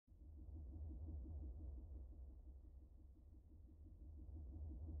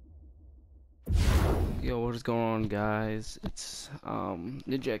Yo, what is going on, guys? It's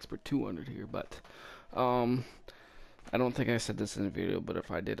Ninja Expert 200 here, but I don't think I said this in the video, but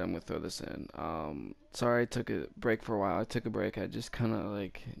if I did, I'm gonna throw this in. Sorry I took a break for a while. I took a break. I just kind of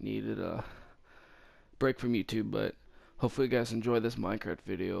like needed a break from YouTube, but hopefully you guys enjoy this Minecraft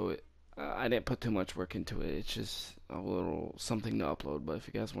video. I didn't put too much work into it. It's just a little something to upload, but if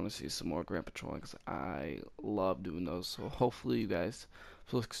you guys want to see some more Grand Patrolling, 'cause I love doing those, so hopefully you guys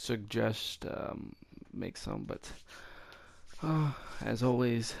will suggest make some, but as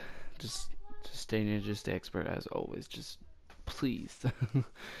always, just stay ninja, stay expert as always. Just please, I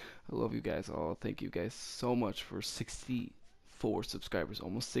love you guys all. Thank you guys so much for 64 subscribers,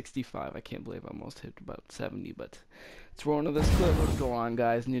 almost 65. I can't believe I almost hit about 70, but let's roll into this clip. Let's go on,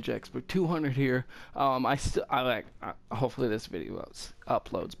 guys. Ninja Expert 200 here. Hopefully this video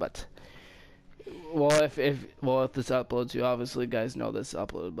uploads, but. Well, if this uploads, you obviously guys know this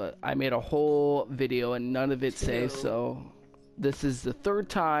upload, but I made a whole video and none of it saves, so this is the third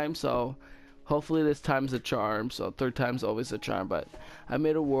time, so hopefully this time's a charm. So third time's always a charm, but I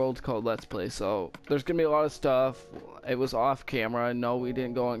made a world called Let's Play, so there's gonna be a lot of stuff. It was off camera. No, we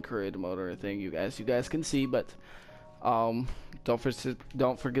didn't go on creative mode or anything. You guys can see, but don't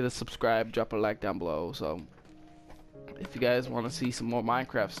forget to subscribe, drop a like down below. So if you guys want to see some more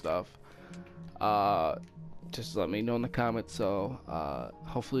Minecraft stuff, just let me know in the comments. So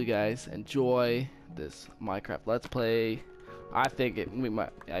hopefully you guys enjoy this Minecraft Let's Play. I think we might,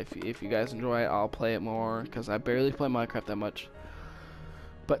 if you guys enjoy it, I'll play it more, because I barely play Minecraft that much,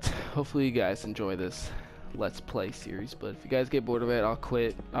 but hopefully you guys enjoy this Let's Play series. But if you guys get bored of it, I'll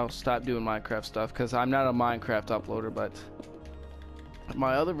quit. I'll stop doing Minecraft stuff, because I'm not a Minecraft uploader. But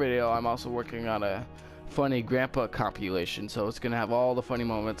my other video, I'm also working on a funny grandpa compilation, so it's gonna have all the funny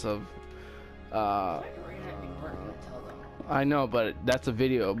moments of I know, but that's a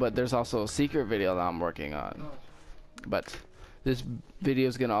video, but there's also a secret video that I'm working on. But this video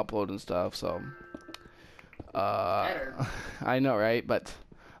is gonna upload and stuff, so I know, right? But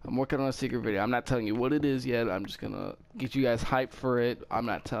I'm working on a secret video. I'm not telling you what it is yet. I'm just gonna get you guys hyped for it. I'm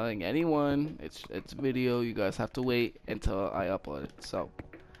not telling anyone. It's a video. You guys have to wait until I upload it. So,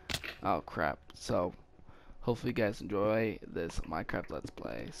 oh crap. So, hopefully you guys enjoy this Minecraft Let's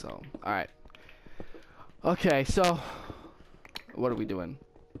Play. So, all right. Okay, so what are we doing?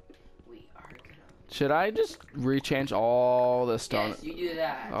 We are gonna... Should I just rechange all the stone? Yes, you do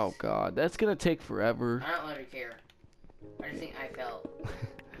that. Oh god, that's gonna take forever. I don't let her care. I just think I felt.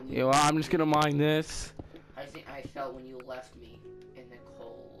 You know, I'm just gonna mine this. I just think I felt when you left me in the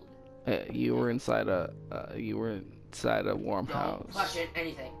cold. You were inside a warm Don't house. touch it,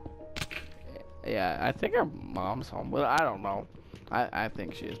 anything. Yeah, I think our mom's home. Well, I don't know. I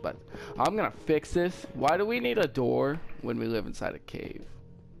think she is, but I'm gonna fix this. Why do we need a door when we live inside a cave?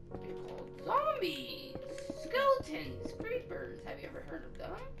 They're called zombies, skeletons, creepers. Have you ever heard of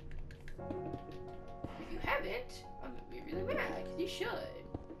them? If you haven't, I'm gonna be really mad, because you should.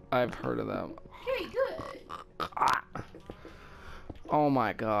 I've heard of them. Okay, good. Oh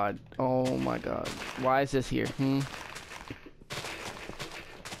my god. Oh my god. Why is this here?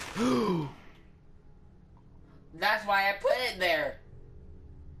 That's why I put it there.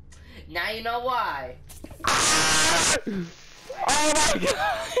 Now you know why. Oh my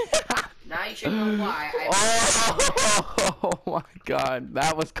god. Now you should know why. Oh my god.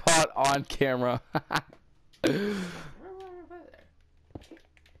 That was caught on camera.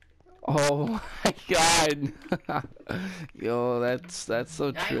 Oh my god. Yo, that's so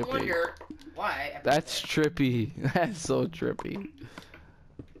now trippy. You wonder why. That's trippy. That's so trippy.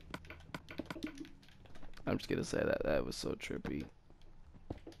 I'm just gonna say that was so trippy.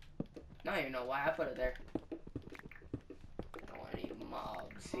 Now you know why I put it there. I don't want any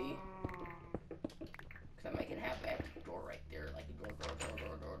mobs, see? Because I'm making half a door right there, like a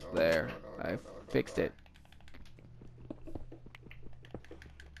door. There, I fixed it.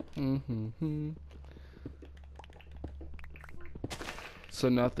 So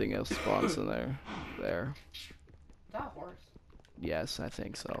nothing else spawns in there. There. Is that a horse? Yes, I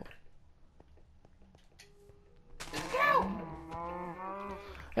think so.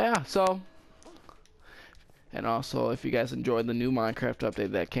 Yeah, so, and also if you guys enjoyed the new Minecraft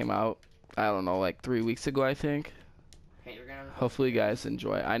update that came out, I don't know, like 3 weeks ago, I think. Hey, you're gonna... Hopefully you guys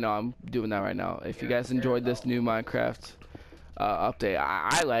enjoy. I know I'm doing that right now. If you guys enjoyed this new Minecraft update,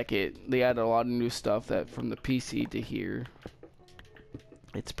 I like it. They added a lot of new stuff that from the PC to here.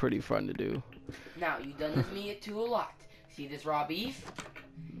 It's pretty fun to do. Now you done this me too a lot. See this raw beef?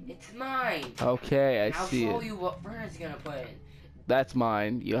 It's mine. Okay, I see it. I'll show you what Vernon's gonna put in. That's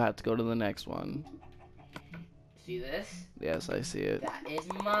mine. You'll have to go to the next one. See See this? Yes, I see it. That is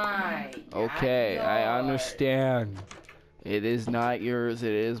mine. Okay, not I yours. understand. It is not yours,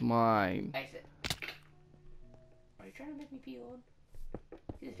 it is mine. Exit. Are you trying to make me pee, Lord?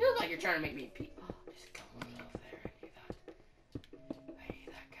 It feels like you're trying to make me pee. Oh, there's a cow over there. I need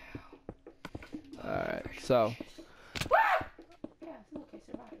that. Alright, so. Ah! Yeah, look, I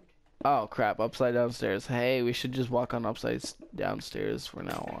survived. Oh crap, upside downstairs. Hey, we should just walk on upside downstairs from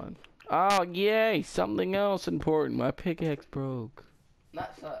now on. Oh, yay, something else important. My pickaxe broke.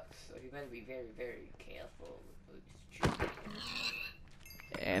 That sucks. So you better be very, very careful with those.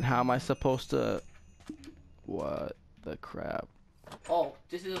 And how am I supposed to... What the crap? Oh,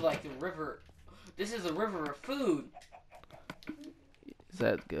 this is like the river. This is a river of food. Is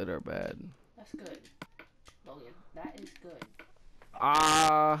that good or bad? That's good. Logan, that is good.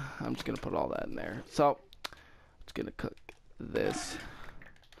 I'm just gonna put all that in there. So, just gonna cook this.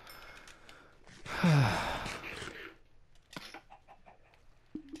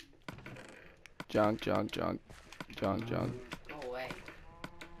 Junk. Go away.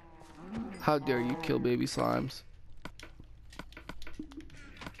 How dare you kill baby slimes?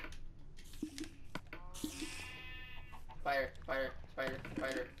 Spider. Where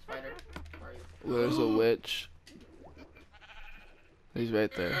are you? There's a witch. He's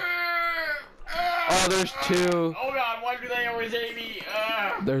right there. Oh, there's two. Oh god, why do they always hate me?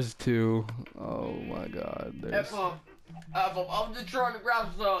 There's two. Oh my god. There's... F up. I'm just trying to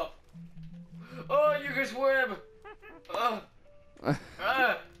grab stuff. Oh, you can swim.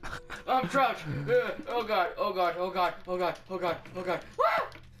 I'm trapped. Oh god. Ah!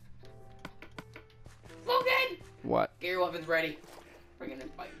 Logan! What? Get your weapons ready. We're gonna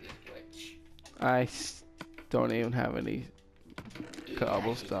fight this witch. Don't even have any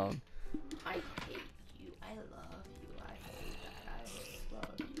cobblestone. I hate you. I love you. I hate that. I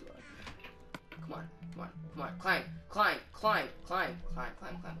love you. Come on. Climb.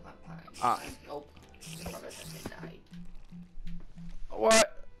 Nope. Died. What?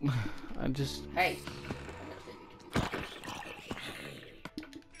 I just... Hey.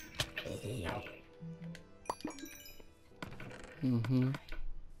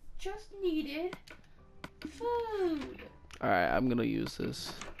 Just needed food. Alright, I'm gonna use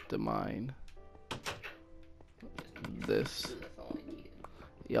this to mine. This. That's all I needed.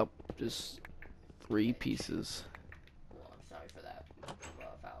 Yep, just 3 pieces. Well, I'm sorry for that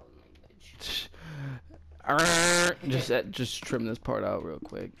foul language. Just trim this part out real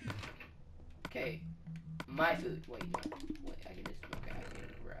quick. Okay, my food. Wait, no. Wait, I can just. Okay, I can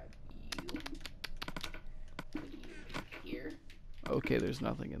grab you. Put you here. Okay, there's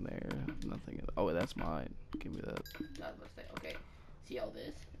nothing in there. Nothing in... Oh, that's mine. Give me that. I was about to say, okay. See all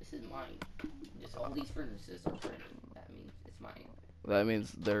this? This is mine. Just all these furnaces are burning. That means it's mine. That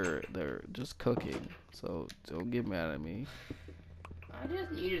means they're just cooking. So don't get mad at me. I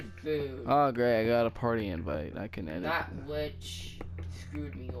just needed food. Oh great, I got a party invite. I can edit. That witch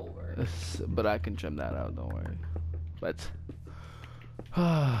screwed me over. But I can trim that out, don't worry. But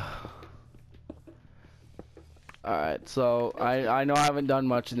alright, so I know I haven't done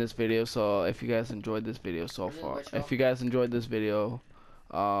much in this video, so if you guys enjoyed this video so far,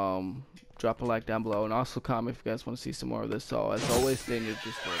 drop a like down below, and also comment if you guys want to see some more of this. So as always, stay in your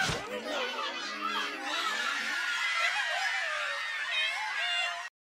Discord.